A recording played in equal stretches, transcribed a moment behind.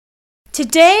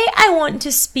Today I want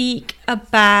to speak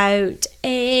about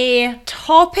a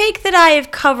topic that I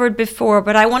have covered before,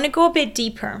 but I want to go a bit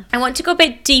deeper. I want to go a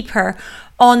bit deeper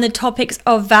on the topics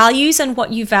of values and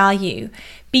what you value,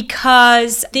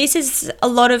 because this is a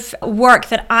lot of work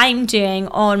that I'm doing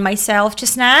on myself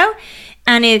just now,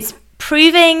 and it's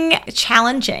proving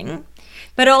challenging,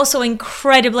 but also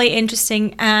incredibly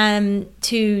interesting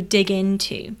to dig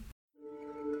into.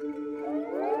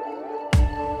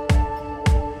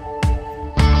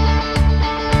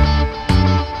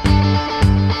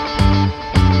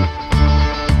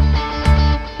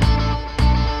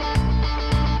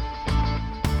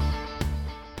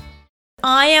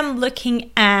 I am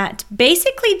looking at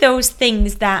basically those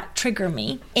things that trigger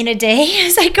me in a day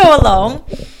as I go along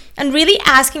and really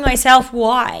asking myself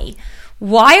why.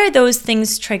 Why are those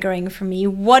things triggering for me?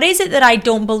 What is it that I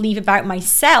don't believe about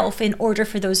myself in order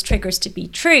for those triggers to be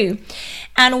true?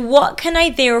 And what can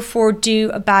I therefore do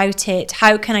about it?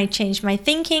 How can I change my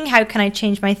thinking? How can I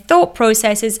change my thought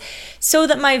processes so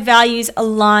that my values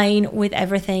align with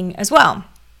everything as well?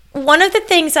 One of the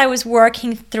things I was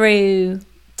working through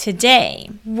today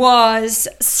was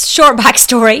short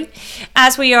backstory.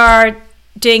 As we are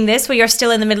doing this, we are still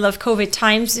in the middle of COVID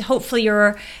times. Hopefully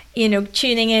you're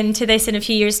tuning in to this in a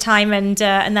few years' time, and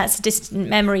that's a distant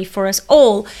memory for us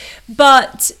all.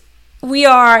 But we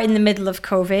are in the middle of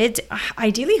COVID,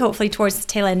 ideally, hopefully towards the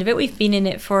tail end of it. We've been in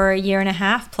it for a year and a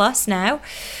half plus now.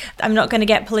 I'm not going to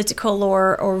get political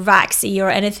or vaxy or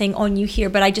anything on you here,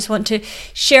 but I just want to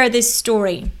share this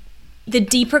story. The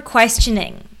deeper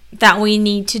questioning that we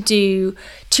need to do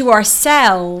to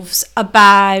ourselves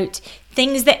about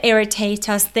things that irritate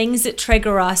us, things that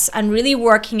trigger us, and really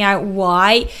working out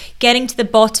why, getting to the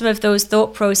bottom of those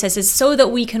thought processes so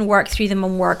that we can work through them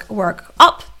and work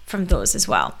up from those as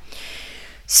well.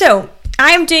 So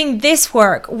I am doing this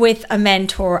work with a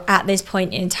mentor at this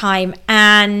point in time,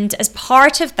 and as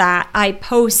part of that, I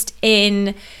post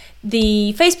in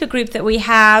the Facebook group that we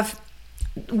have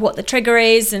what the trigger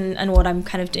is and what I'm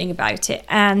kind of doing about it.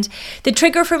 And the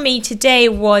trigger for me today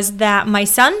was that my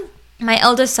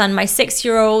eldest son, my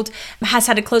 6-year-old, has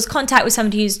had a close contact with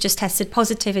somebody who's just tested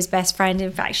positive, his best friend.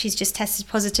 In fact, she's just tested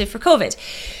positive for COVID.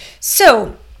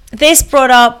 So this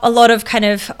brought up a lot of kind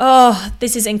of,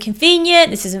 this is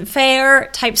inconvenient, this isn't fair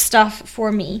type stuff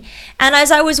for me. And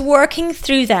as I was working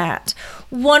through that,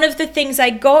 one of the things I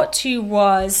got to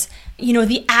was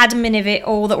the admin of it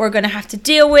all that we're going to have to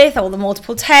deal with, all the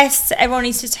multiple tests that everyone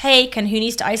needs to take and who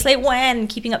needs to isolate when, and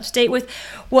keeping up to date with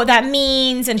what that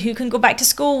means and who can go back to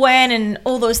school when and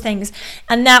all those things.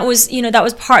 And that was, that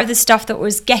was part of the stuff that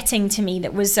was getting to me,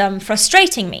 that was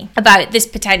frustrating me about this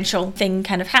potential thing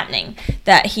kind of happening,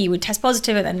 that he would test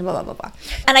positive and then blah, blah, blah, blah.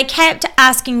 And I kept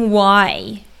asking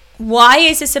why. Why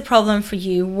is this a problem for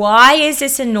you? Why is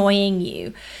this annoying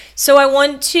you? So I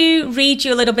want to read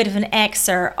you a little bit of an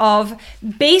excerpt of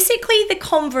basically the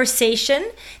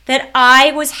conversation that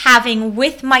I was having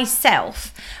with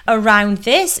myself around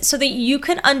this so that you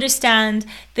can understand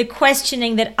the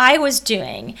questioning that I was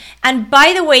doing. And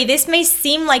by the way, this may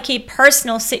seem like a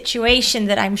personal situation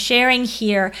that I'm sharing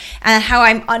here and how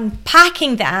I'm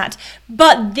unpacking that,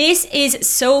 but this is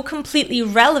so completely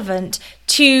relevant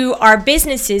to our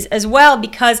businesses as well,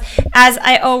 because as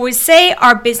I always say,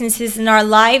 our businesses and our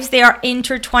lives, they are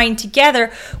intertwined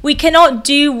together. We cannot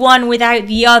do one without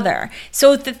the other.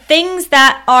 So the things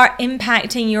that are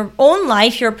impacting your own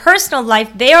life, your personal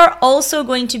life, they are also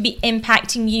going to be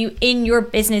impacting you in your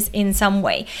business in some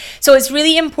way. So it's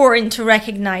really important to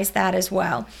recognize that as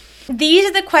well. These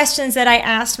are the questions that I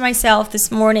asked myself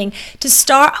this morning to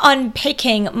start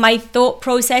unpicking my thought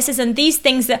processes and these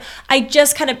things that I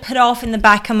just kind of put off in the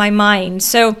back of my mind.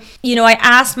 So, I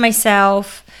asked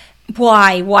myself,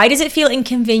 why? Why does it feel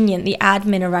inconvenient, the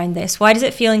admin around this? Why does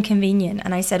it feel inconvenient?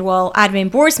 And I said, well,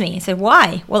 admin bores me. I said,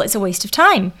 why? Well, it's a waste of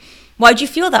time. Why do you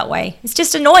feel that way? It's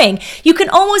just annoying. You can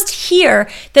almost hear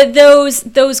that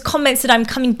those comments that I'm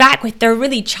coming back with, they're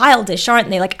really childish, aren't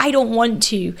they? Like, I don't want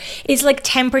to. It's like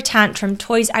temper tantrum,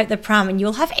 toys out the pram, and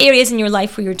you'll have areas in your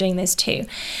life where you're doing this too.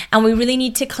 And we really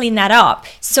need to clean that up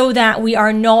so that we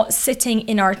are not sitting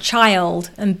in our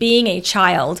child and being a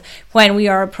child when we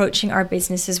are approaching our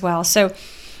business as well. So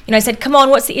I said, come on,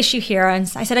 what's the issue here?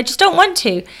 And I said, I just don't want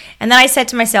to. And then I said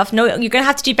to myself, no, you're going to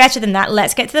have to do better than that.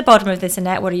 Let's get to the bottom of this,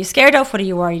 Annette. What are you scared of? What are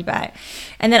you worried about?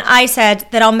 And then I said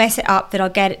that I'll mess it up, that I'll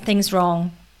get things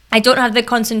wrong. I don't have the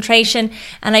concentration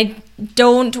and I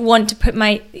don't want to put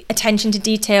my attention to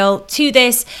detail to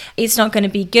this. It's not going to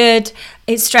be good.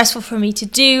 It's stressful for me to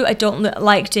do. I don't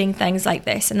like doing things like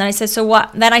this. And then I said, so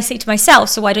what? Then I say to myself,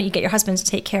 so why don't you get your husband to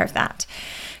take care of that?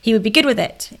 He would be good with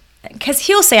it. because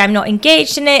he'll say I'm not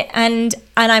engaged in it and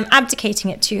I'm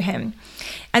abdicating it to him.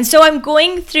 And so I'm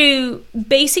going through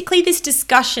basically this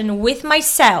discussion with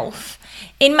myself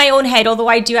in my own head, although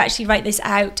I do actually write this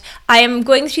out. I am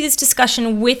going through this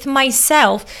discussion with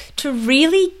myself to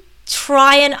really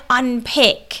try and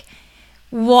unpick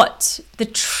what the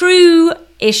true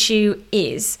issue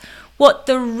is, what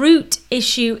the root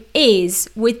issue is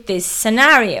with this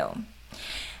scenario.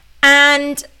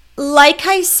 And like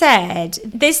I said,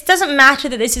 this doesn't matter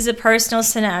that this is a personal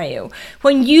scenario.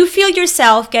 When you feel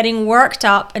yourself getting worked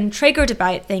up and triggered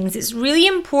about things, it's really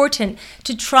important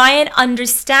to try and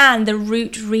understand the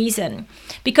root reason.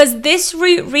 Because this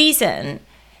root reason,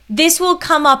 this will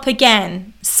come up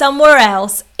again somewhere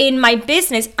else in my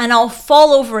business and I'll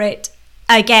fall over it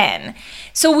again.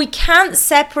 So we can't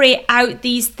separate out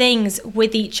these things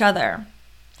with each other.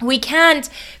 We can't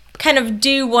kind of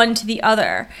do one to the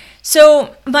other.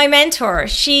 So my mentor,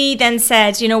 she then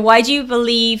said, why do you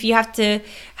believe you have to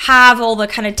have all the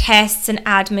kind of tests and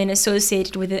admin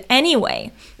associated with it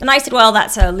anyway? And I said, well,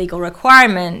 that's a legal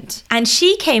requirement. And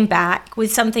she came back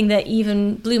with something that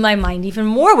even blew my mind even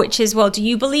more, which is, well, do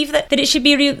you believe that it should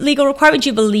be a legal requirement? Do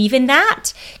you believe in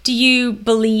that? Do you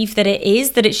believe that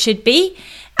it should be?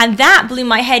 And that blew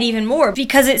my head even more,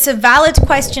 because it's a valid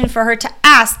question for her to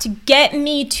ask to get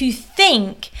me to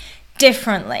think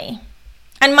differently.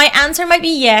 And my answer might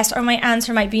be yes, or my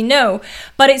answer might be no,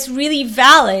 but it's really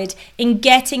valid in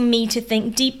getting me to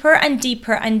think deeper and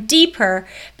deeper and deeper,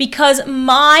 because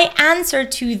my answer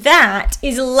to that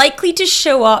is likely to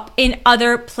show up in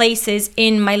other places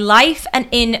in my life and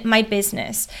in my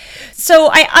business. So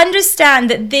I understand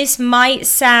that this might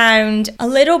sound a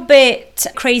little bit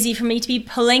crazy for me to be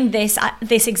pulling this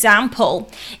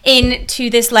example into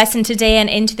this lesson today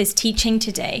and into this teaching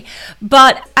today.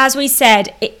 But as we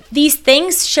said, these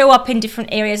things show up in different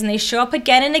areas and they show up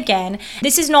again and again.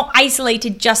 This is not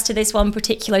isolated just to this one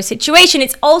particular situation.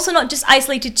 It's also not just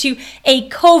isolated to a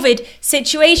COVID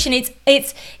situation.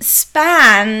 It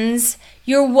spans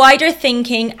your wider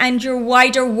thinking and your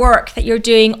wider work that you're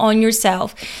doing on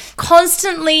yourself.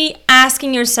 Constantly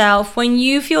asking yourself, when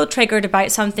you feel triggered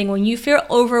about something, when you feel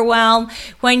overwhelmed,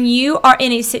 when you are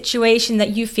in a situation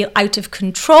that you feel out of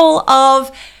control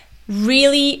of,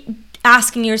 really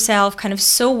asking yourself kind of,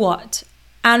 so what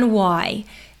and why?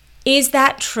 Is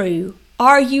that true?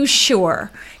 Are you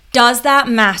sure? Does that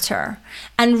matter?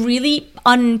 And really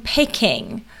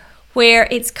unpicking where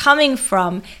it's coming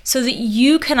from so that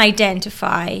you can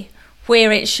identify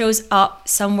where it shows up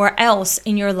somewhere else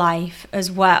in your life as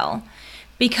well.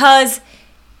 Because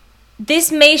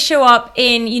this may show up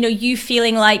in, you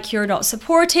feeling like you're not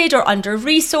supported or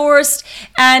under-resourced.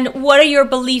 And what are your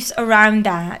beliefs around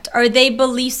that? Are they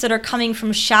beliefs that are coming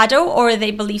from shadow, or are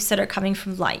they beliefs that are coming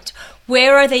from light?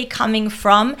 Where are they coming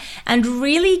from? And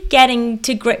really getting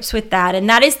to grips with that. And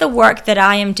that is the work that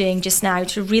I am doing just now,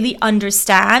 to really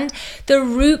understand the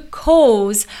root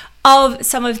cause of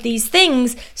some of these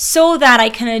things so that I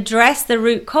can address the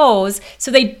root cause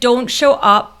so they don't show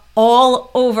up all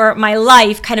over my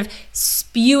life, kind of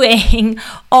spewing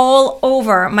all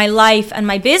over my life and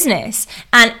my business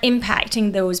and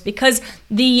impacting those. Because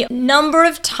the number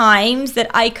of times that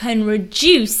I can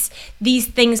reduce these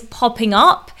things popping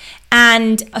up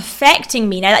and affecting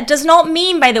me. Now, that does not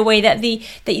mean, by the way, that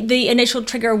the initial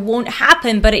trigger won't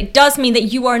happen, but it does mean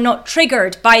that you are not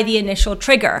triggered by the initial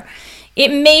trigger. It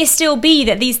may still be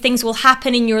that these things will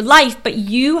happen in your life, but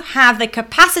you have the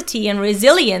capacity and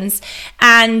resilience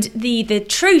and the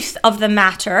truth of the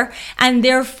matter, and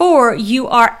therefore you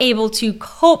are able to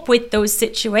cope with those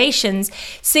situations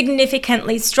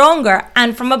significantly stronger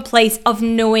and from a place of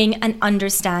knowing and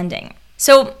understanding.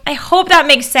 So I hope that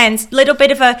makes sense. A little bit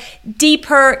of a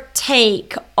deeper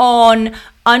take on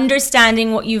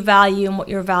understanding what you value and what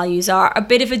your values are, a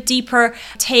bit of a deeper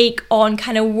take on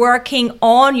kind of working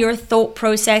on your thought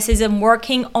processes and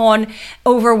working on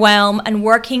overwhelm and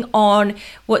working on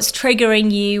what's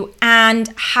triggering you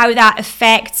and how that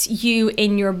affects you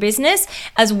in your business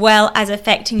as well as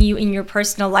affecting you in your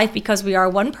personal life, because we are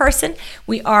one person,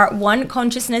 we are one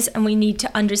consciousness, and we need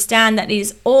to understand that it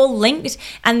is all linked,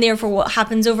 and therefore what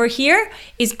happens over here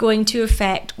is going to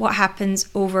affect what happens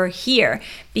over here,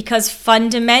 because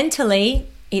fundamentally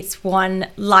It's one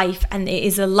life, and it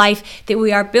is a life that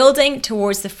we are building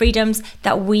towards the freedoms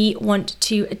that we want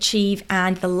to achieve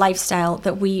and the lifestyle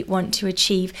that we want to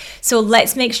achieve. So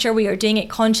let's make sure we are doing it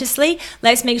consciously.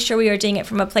 Let's make sure we are doing it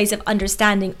from a place of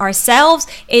understanding ourselves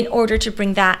in order to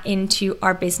bring that into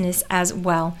our business as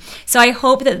well. So I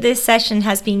hope that this session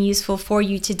has been useful for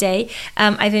you today.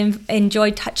 I've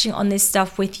enjoyed touching on this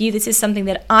stuff with you. This is something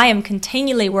that I am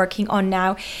continually working on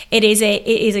now. It is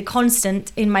a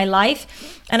constant in my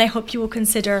life. And I hope you will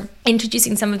consider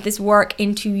introducing some of this work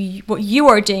into what you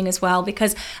are doing as well,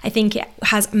 because I think it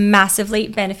has massively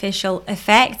beneficial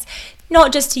effects,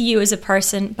 not just to you as a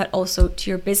person, but also to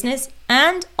your business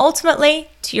and ultimately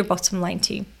to your bottom line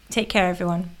too. Take care,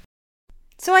 everyone.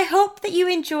 So I hope that you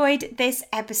enjoyed this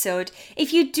episode.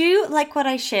 If you do like what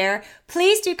I share,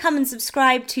 please do come and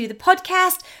subscribe to the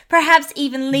podcast, perhaps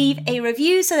even leave a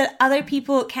review so that other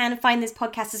people can find this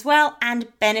podcast as well and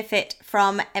benefit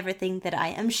from everything that I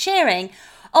am sharing.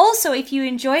 Also, if you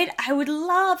enjoyed, I would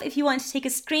love if you want to take a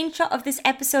screenshot of this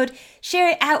episode,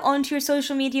 share it out onto your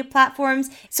social media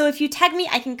platforms. So if you tag me,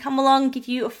 I can come along, give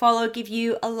you a follow, give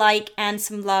you a like and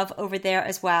some love over there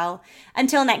as well.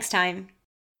 Until next time.